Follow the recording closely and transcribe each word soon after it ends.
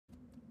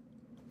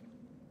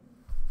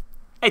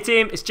Hey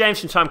team, it's James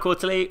from Time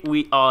Quarterly.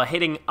 We are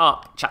hitting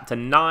up Chapter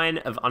 9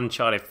 of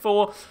Uncharted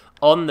 4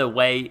 on the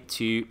way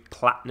to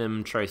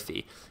Platinum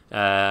Trophy.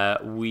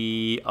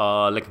 We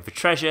are looking for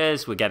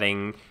treasures, we're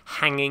getting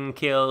hanging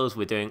kills,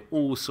 we're doing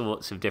all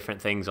sorts of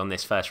different things on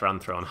this first run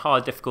through on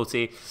hard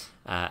difficulty,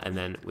 and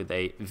then with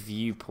a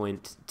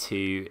viewpoint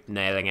to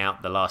nailing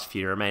out the last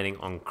few remaining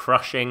on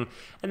crushing,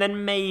 and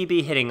then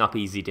maybe hitting up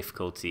easy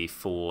difficulty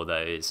for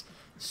those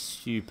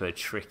super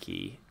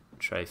tricky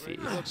trophies.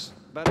 Looks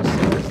about as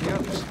safe as the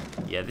others.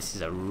 Yeah, this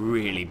is a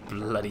really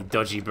bloody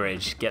dodgy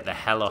bridge. Get the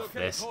hell off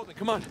this.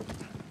 Come on.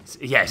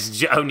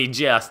 Yes, only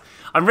just.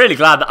 I'm really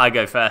glad that I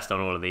go first on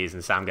all of these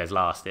and Sam goes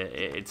last.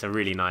 It's a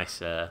really nice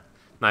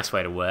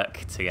way to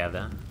work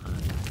together.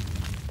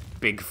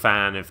 Big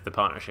fan of the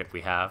partnership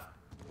we have.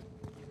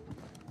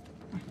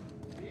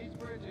 These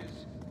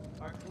bridges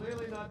are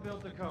clearly not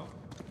built to cope.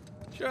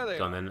 Sure they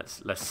Go on are. then,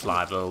 let's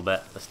slide a little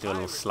bit. Let's do a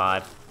little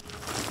slide.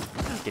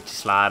 Get your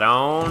slide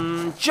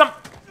on. Jump!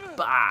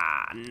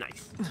 Ah,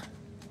 nice.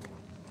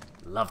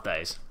 Love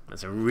those.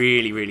 That's a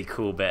really, really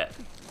cool bit.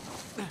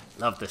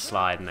 Love the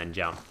slide and then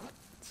jump.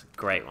 It's a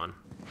great one.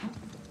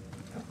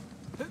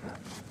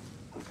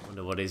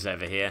 Wonder what is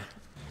over here.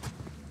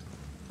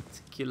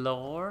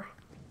 Particular.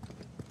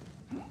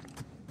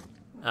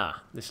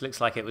 Ah, this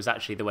looks like it was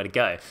actually the way to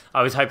go.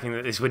 I was hoping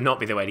that this would not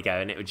be the way to go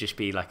and it would just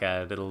be like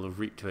a little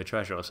route to a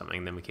treasure or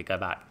something, then we could go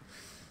back.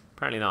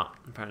 Apparently not.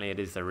 Apparently it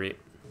is the route.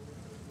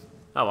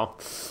 Oh well.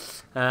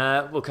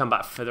 We'll come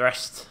back for the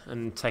rest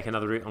and take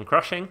another route on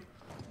crushing.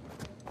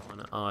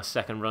 On our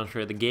second run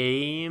through the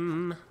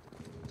game.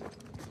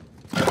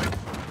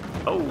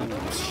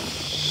 Oh,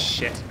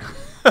 shit.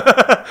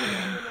 Not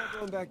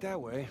going back that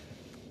way.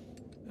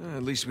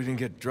 At least we didn't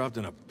get dropped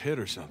in a pit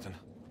or something.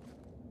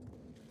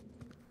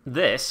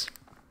 This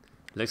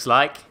looks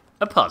like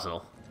a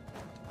puzzle.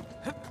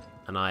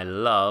 And I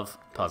love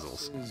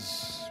puzzles.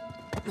 Is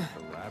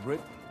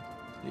elaborate.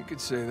 You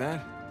could say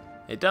that.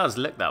 It does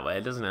look that way,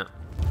 doesn't it?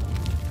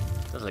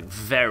 It does look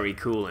very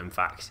cool, in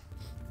fact.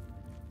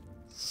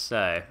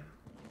 So,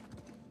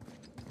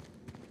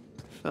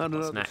 Found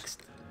what's another.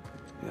 next?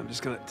 Yeah, I'm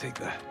just gonna take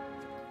that.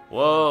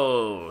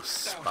 Whoa,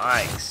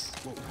 spikes.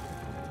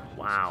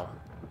 Wow,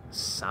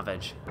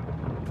 savage.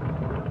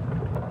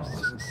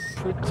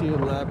 Pretty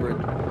elaborate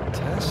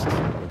test?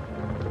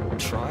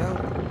 Trial?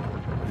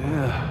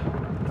 Yeah.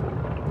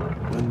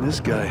 And this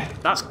guy.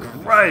 That's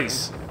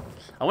gross.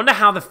 I wonder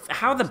how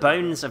the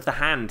bones of the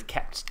hand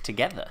kept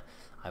together.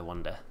 I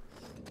wonder.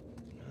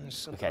 There's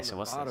something Okay, so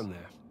what's on the this? bottom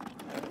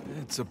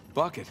there. It's a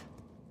bucket.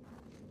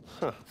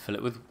 Fill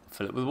it with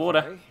water.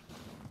 Okay.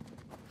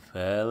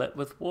 Fill it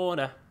with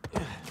water.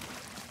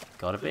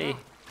 Gotta be.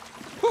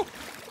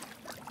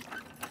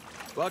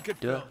 Bucket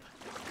Duh. filled.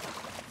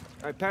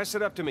 All right, pass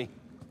it up to me.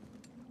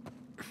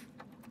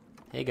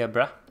 Here you go,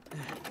 bruh.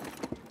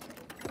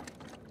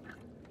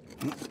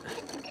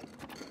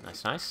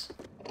 Nice, nice.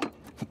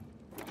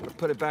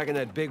 Put it back in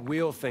that big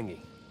wheel thingy.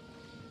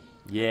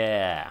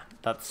 Yeah,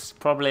 that's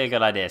probably a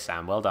good idea,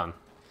 Sam. Well done.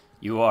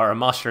 You are a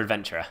master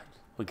adventurer.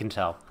 We can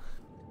tell.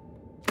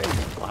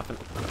 What happened?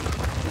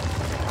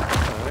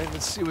 All right,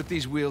 let's see what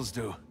these wheels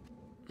do.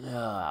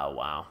 Oh,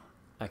 wow.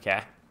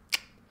 Okay.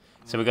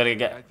 So we got to I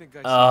get... think I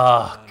see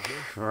Oh, something around here.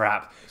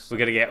 crap. We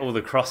got to get all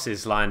the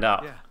crosses lined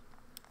up. Yeah.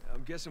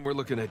 I'm guessing we're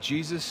looking at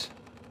Jesus,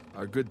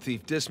 our good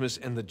thief Dismas,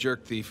 and the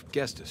jerk thief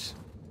Gestus.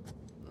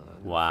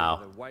 Wow.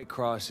 The white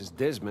cross is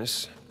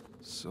Dismas.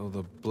 So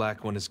the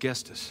black one is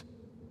Gestus.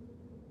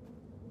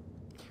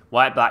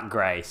 White, black,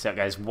 grey. So it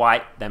goes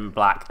white, then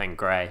black, then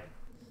grey.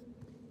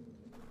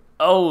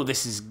 Oh,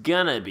 this is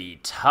gonna be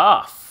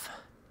tough.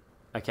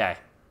 Okay.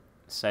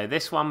 So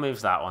this one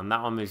moves that one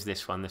moves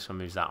this one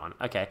moves that one.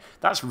 Okay,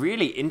 that's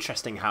really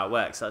interesting how it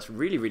works. That's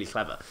really, really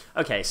clever.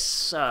 Okay,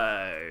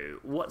 so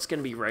what's going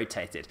to be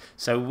rotated?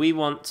 So we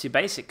want to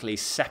basically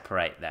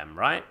separate them,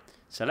 right?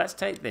 So let's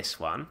take this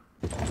one.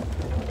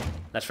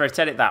 Let's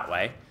rotate it that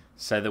way.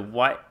 So the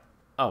white...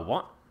 Oh,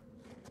 what?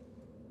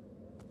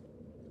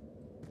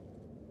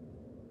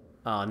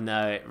 Oh,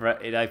 no,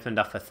 it opened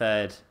up a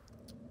third.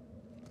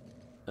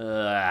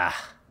 Ugh.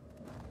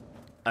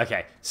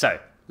 Okay, so...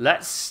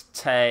 Let's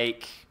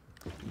take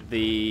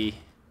this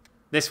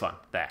one,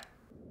 there.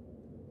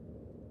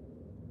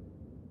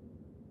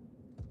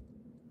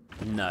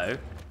 No,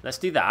 let's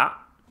do that.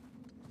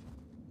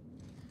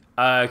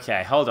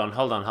 Okay, hold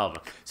on.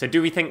 So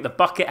do we think the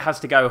bucket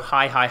has to go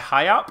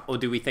high up, or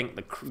do we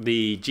think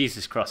the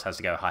Jesus cross has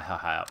to go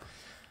high up?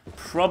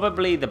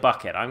 Probably the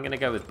bucket. I'm going to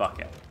go with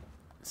bucket.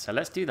 So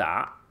let's do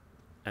that,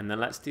 and then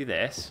let's do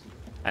this,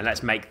 and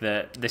let's make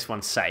this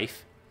one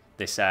safe.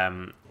 This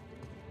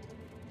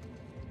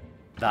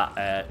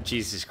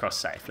Jesus cross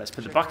safe. Let's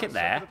put the bucket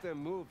there.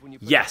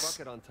 Yes.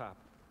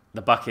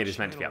 The bucket is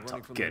meant to be up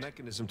Running top. from the Good.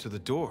 mechanism to the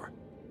door.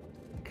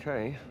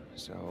 Okay,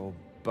 so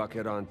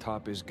bucket on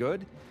top is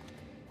good.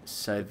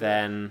 So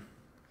then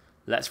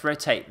let's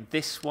rotate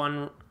this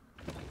one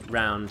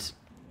round.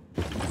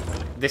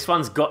 This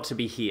one's got to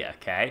be here,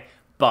 okay?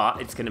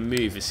 But it's going to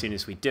move as soon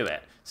as we do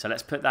it. So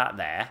let's put that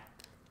there.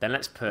 Then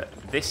let's put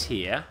this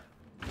here.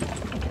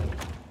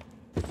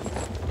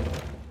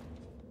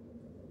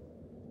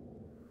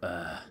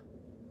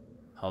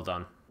 hold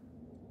on.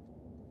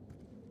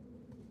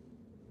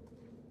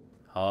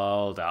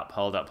 Hold up,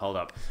 hold up, hold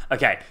up.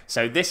 Okay,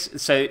 so this,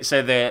 so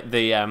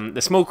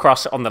the small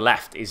cross on the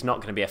left is not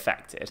going to be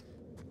affected.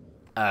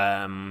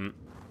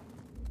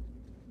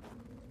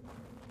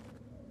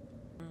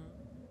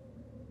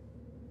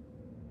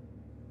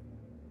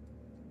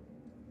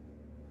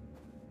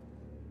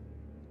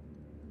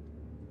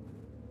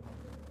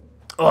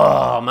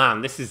 Oh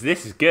man, this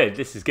is good.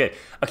 This is good.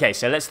 Okay,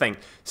 so let's think.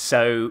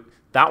 So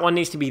that one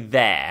needs to be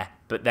there,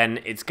 but then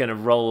it's going to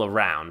roll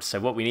around. So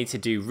what we need to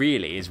do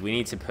really is we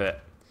need to put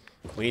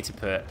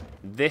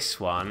this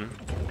one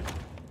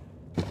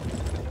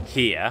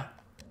here.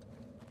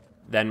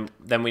 Then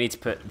we need to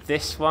put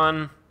this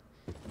one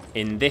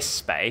in this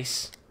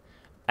space,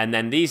 and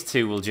then these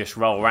two will just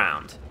roll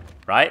around,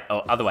 right? Oh,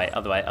 other way,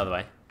 other way, other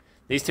way.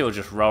 These two will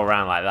just roll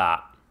around like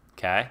that.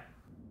 Okay.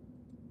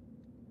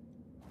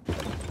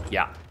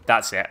 Yeah,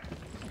 that's it.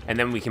 And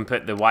then we can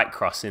put the white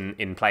cross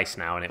in place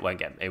now, and it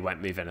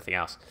won't move anything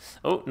else.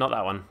 Oh, not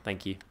that one.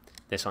 Thank you.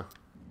 This one.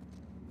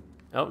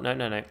 Oh, no,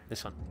 no, no.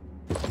 This one.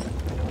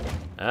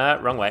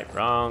 Wrong way.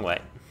 Wrong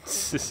way.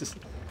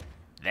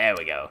 There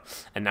we go.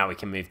 And now we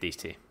can move these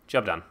two.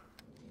 Job done.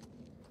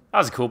 That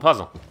was a cool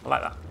puzzle. I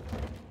like that.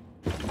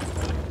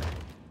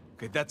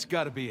 Okay, that's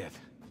got to be it.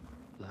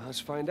 Let's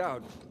find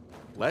out.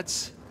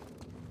 Let's?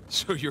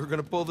 So you're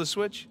gonna pull the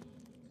switch?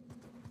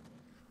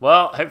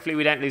 Well, hopefully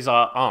we don't lose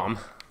our arm.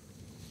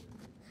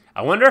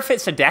 I wonder if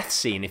it's a death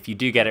scene if you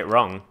do get it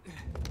wrong.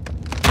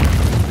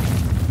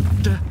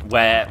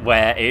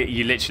 Where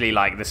you literally,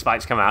 like, the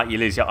spikes come out, you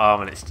lose your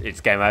arm, and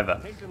it's game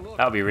over.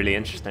 That would be really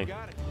interesting.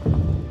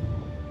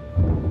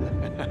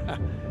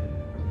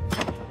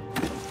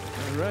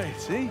 Alright,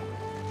 see?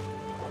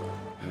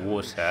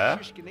 Water.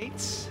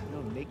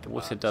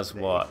 Water does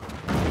what?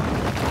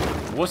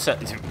 Water.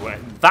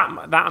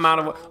 That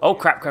amount of. Oh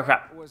crap! Crap!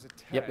 Crap!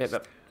 Yep! Yep!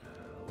 Yep!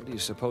 What do you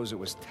suppose it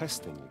was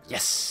testing? Exactly?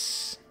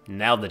 Yes!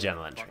 Nailed the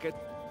journal entry.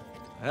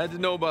 I had to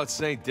know about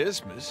St.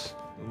 Dismas,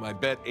 whom I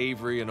bet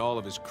Avery and all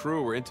of his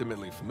crew were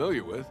intimately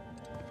familiar with.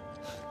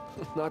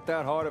 Not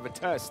that hard of a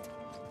test.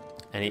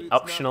 Any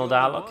optional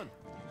dialogue?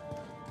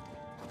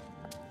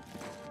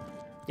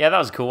 Yeah, that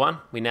was a cool one.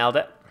 We nailed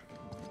it.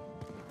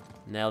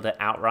 Nailed it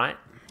outright.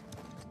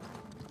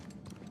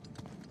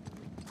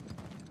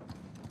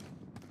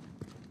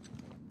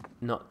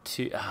 Not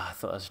too. Oh, I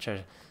thought that was a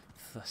treasure.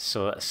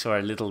 Saw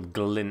a little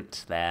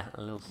glint there.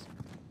 A little.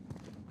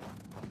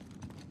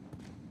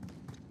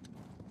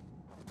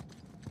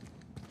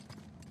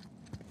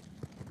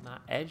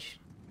 That edge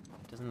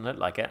doesn't look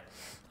like it.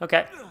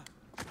 Okay.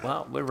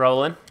 Well, we're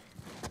rolling.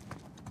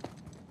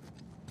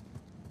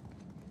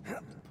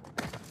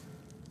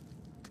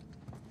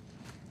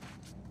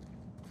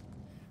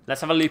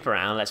 Let's have a loop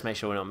around. Let's make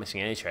sure we're not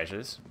missing any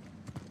treasures.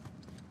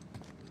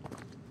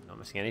 Not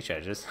missing any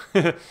treasures.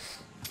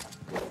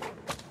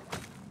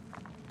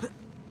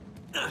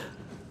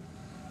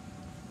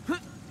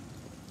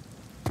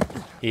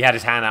 He had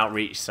his hand out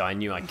reach, so I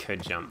knew I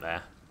could jump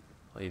there.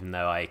 Even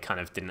though I kind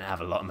of didn't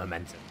have a lot of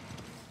momentum.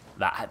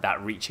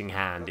 That reaching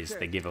hand is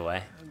the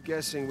giveaway. I'm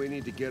guessing we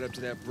need to get up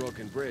to that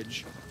broken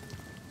bridge.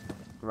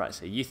 Right,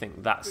 so you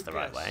think that's the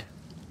right way?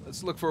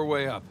 Let's look for a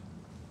way up.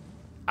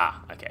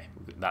 Ah, okay.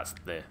 That's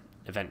the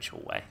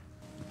eventual way.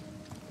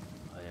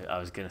 I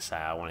was going to say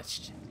I wanted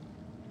to...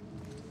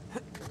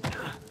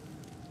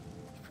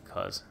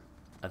 Because...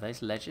 Are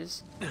those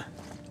ledges?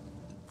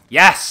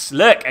 Yes!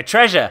 Look! A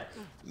treasure!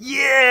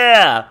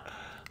 Yeah!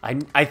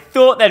 I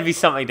thought there'd be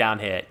something down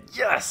here.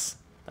 Yes!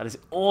 That is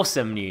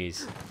awesome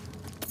news.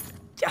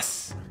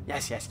 Yes!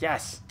 Yes, yes,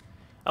 yes.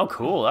 Oh,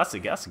 cool. That's a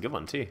good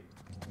one, too.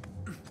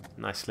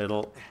 Nice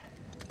little...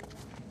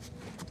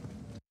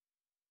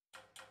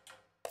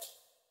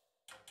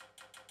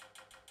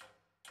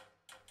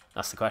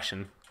 That's the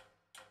question.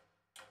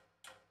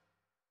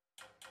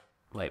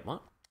 Wait,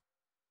 what?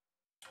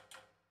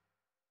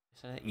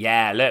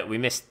 Yeah, look, we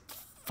missed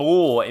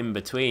 4 in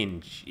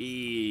between.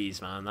 Jeez,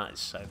 man, that is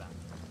so bad.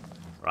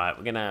 Right,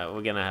 we're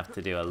gonna have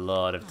to do a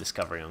lot of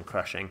discovery on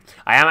crushing.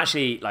 I am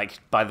actually, like,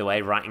 by the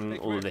way, writing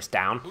all of this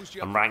down.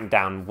 I'm writing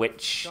down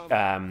which,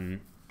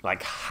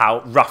 like,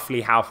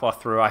 roughly how far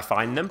through I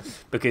find them,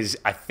 because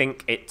I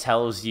think it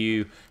tells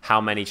you how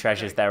many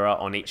treasures there are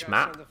on each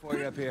map.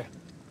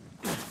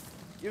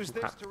 Use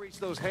this to reach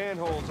those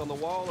handholds on the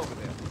wall over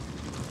there.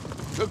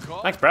 Good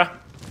call. Thanks, bruh.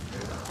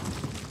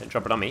 Don't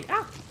drop it on me.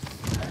 Ah.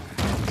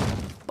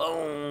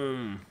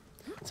 Boom.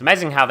 It's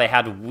amazing how they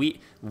had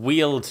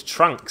wheeled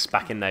trunks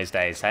back in those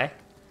days, hey?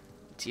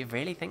 Do you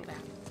really think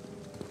that?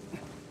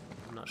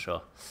 I'm not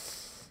sure.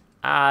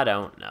 I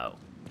don't know.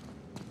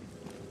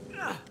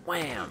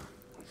 Wham.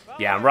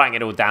 Yeah, I'm writing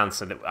it all down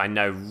so that I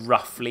know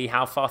roughly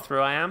how far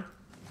through I am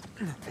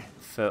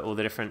for all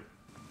the different...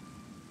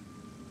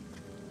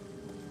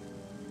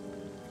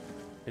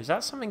 Is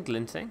that something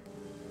glinting?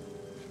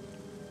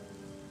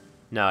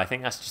 No, I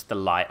think that's just the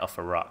light off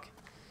a rock.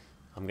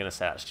 I'm going to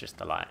say that's just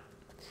the light.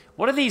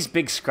 What are these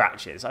big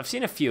scratches? I've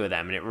seen a few of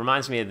them, and it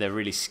reminds me of the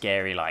really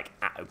scary, like,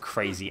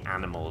 crazy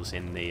animals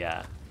in the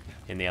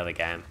other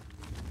game.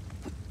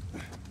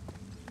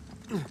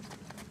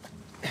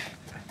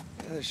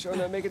 They're sure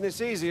not making this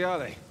easy, are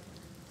they?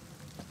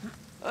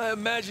 I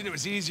imagine it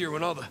was easier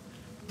when all the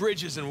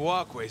bridges and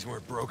walkways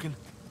weren't broken.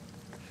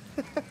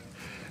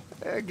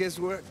 I guess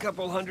we're a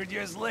couple 100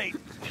 years late.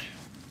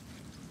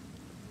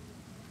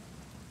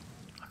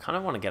 I kind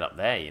of want to get up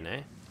there, you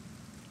know?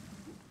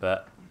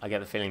 But I get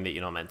the feeling that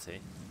you're not meant to.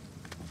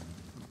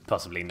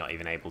 Possibly not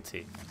even able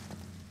to.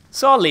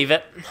 So I'll leave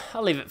it.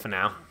 I'll leave it for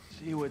now.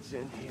 See what's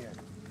in here.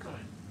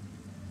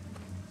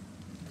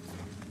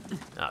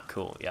 Ah,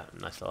 cool. Yeah,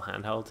 nice little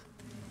handhold.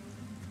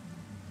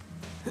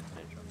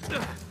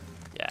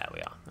 Yeah,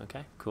 we are.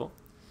 Okay, cool.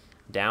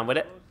 Down with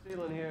it. Low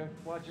ceiling here.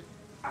 Watch it.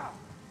 Ow.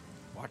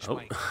 Watch Oh.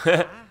 my...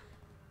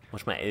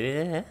 Watch my...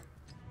 Yeah.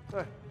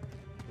 Huh.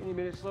 You need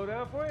me to slow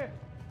down for you?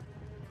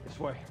 This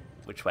way.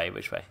 Which way?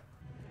 Which way?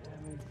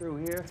 Let me through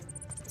here.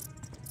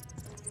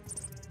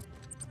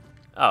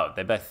 Oh,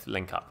 they both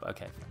link up.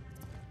 Okay.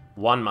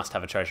 One must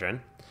have a treasure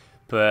in.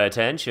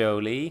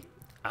 Potentially.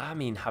 I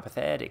mean,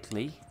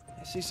 hypothetically.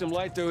 I see some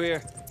light through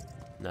here.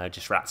 No,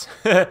 just rats.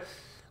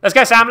 Let's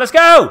go, Sam. Let's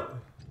go!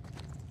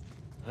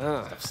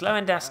 Ah. Stop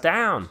slowing us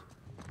down.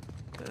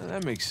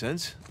 that makes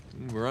sense.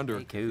 We're under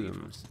a cathedral.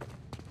 Coombs.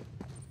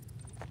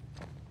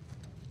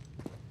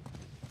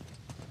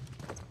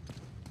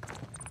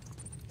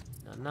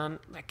 None.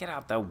 Get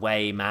out the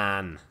way,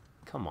 man.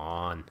 Come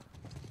on.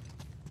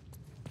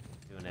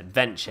 Do an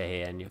adventure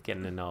here and you're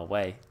getting in our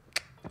way.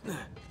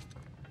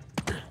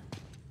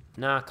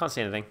 Nah, can't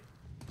see anything.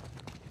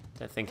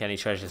 Don't think any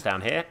treasures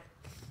down here.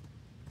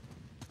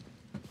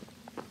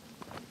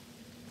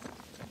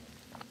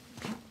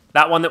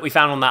 That one that we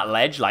found on that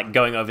ledge, like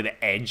going over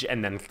the edge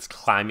and then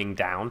climbing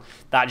down,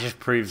 that just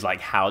proves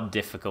like how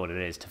difficult it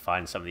is to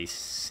find some of these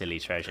silly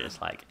treasures.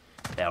 Like,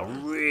 they're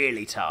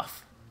really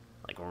tough.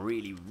 Like,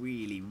 really,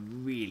 really,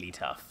 really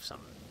tough. Some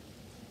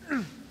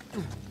in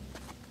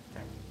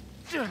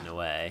a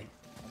way.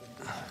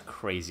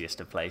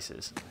 Craziest of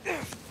places.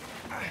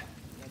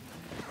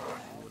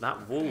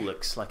 That wall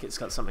looks like it's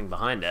got something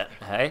behind it.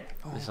 Hey?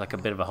 It's like a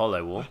bit of a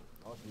hollow wall.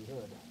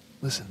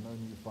 Listen.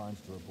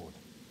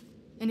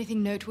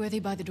 Anything noteworthy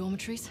by the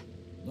dormitories?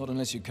 Not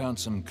unless you count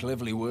some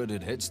cleverly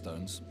worded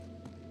headstones.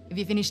 Have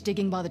you finished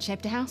digging by the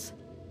chapter house?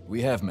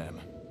 We have, ma'am.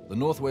 The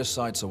northwest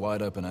sites are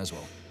wide open as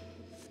well.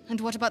 And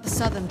what about the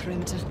southern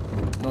perimeter?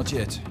 Not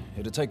yet.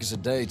 It'll take us a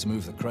day to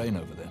move the crane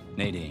over there.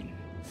 Nadine.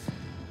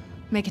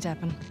 Make it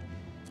happen.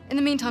 In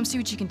the meantime, see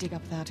what you can dig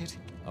up without it.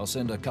 I'll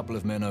send a couple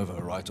of men over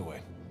right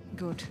away.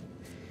 Good.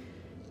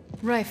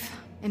 Rafe,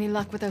 any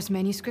luck with those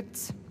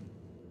manuscripts?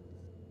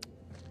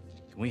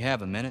 Can we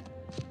have a minute?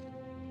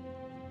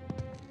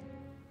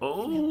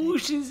 Oh,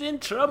 she's in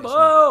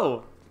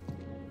trouble!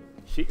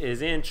 She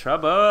is in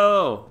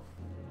trouble!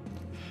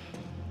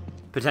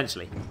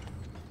 Potentially.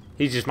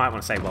 He just might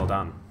want to say well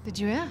done. Did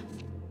you hear?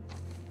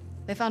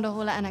 They found a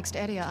whole annexed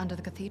area under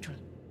the cathedral.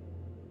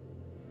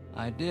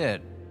 I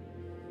did.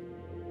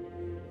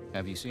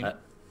 Have you seen it?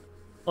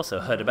 Also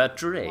heard about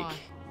Drake. Why?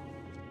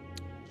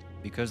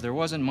 Because there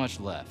wasn't much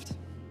left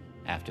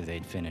after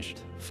they'd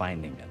finished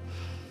finding it.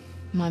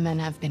 My men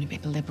have been a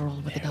bit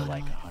liberal with the They're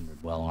like dialogue.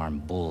 100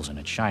 well-armed bulls in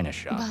a china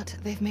shop. But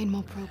they've made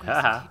more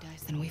progress in 2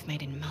 days than we've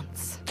made in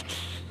months.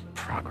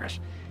 Progress.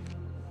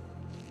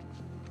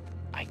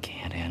 I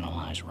can't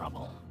analyze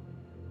rubble.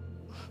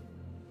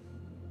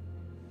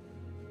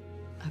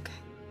 Okay.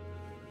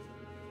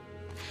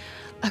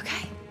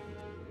 Okay.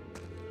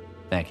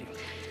 Thank you.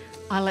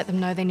 I'll let them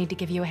know they need to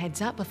give you a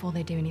heads up before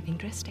they do anything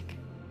drastic.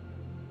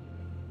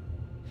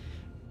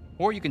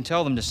 Or you can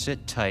tell them to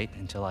sit tight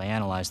until I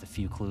analyze the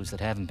few clues that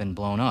haven't been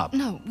blown up.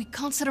 No, we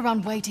can't sit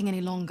around waiting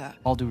any longer.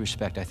 All due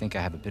respect, I think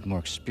I have a bit more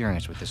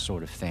experience with this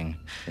sort of thing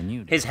than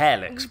you do. His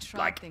hair We looks, tried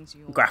like, things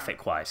you all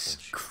graphic-wise,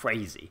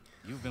 crazy.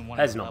 You've been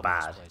wanting That's to not double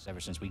this bad. place ever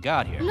since we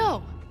got here.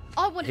 No,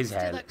 I wanted His to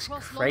hair steal that looks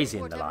cross crazy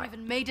long in the before it light. ever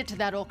even made it to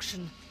that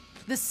auction.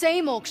 The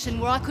same auction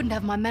where I couldn't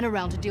have my men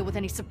around to deal with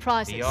any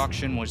surprises. The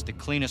auction was the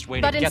cleanest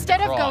way But to get the instead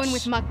cross. of going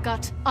with my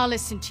gut, I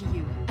listened to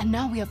you. And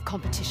now we have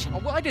competition. Oh,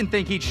 well, I didn't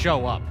think he'd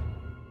show up.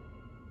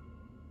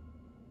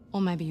 Or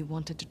maybe you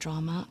wanted to draw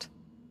him out.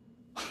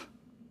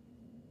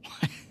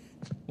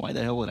 Why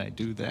the hell would I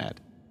do that?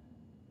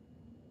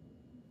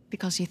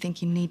 Because you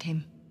think you need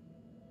him.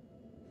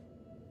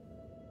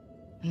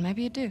 And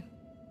maybe you do.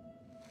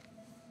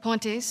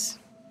 Point is,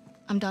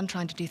 I'm done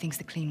trying to do things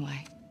the clean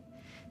way.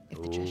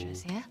 If the treasure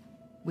is here,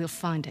 we'll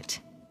find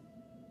it.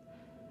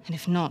 And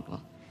if not,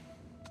 well...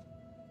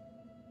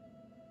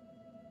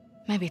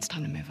 maybe it's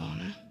time to move on,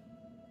 huh?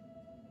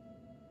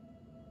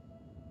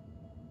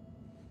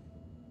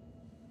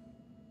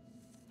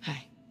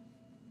 Hey.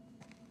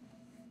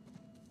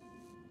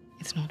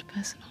 It's not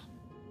personal.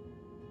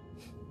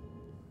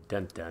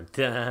 Dun dun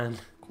dun.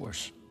 Of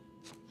course.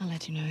 I'll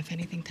let you know if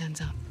anything turns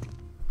up.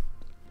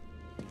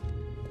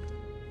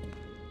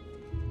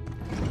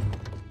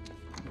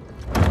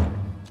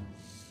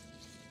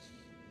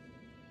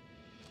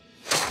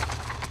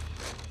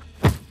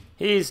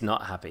 He's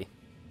not happy.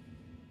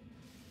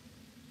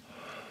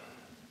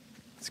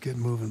 Let's get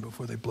moving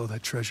before they blow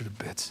that treasure to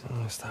bits.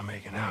 Oh, stop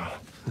making out.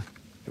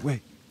 Hey,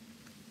 wait.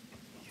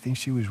 You think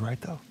she was right,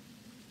 though?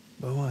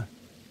 About what?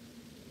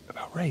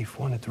 About Rafe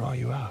wanting to draw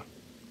you out.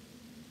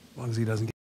 As long as he doesn't get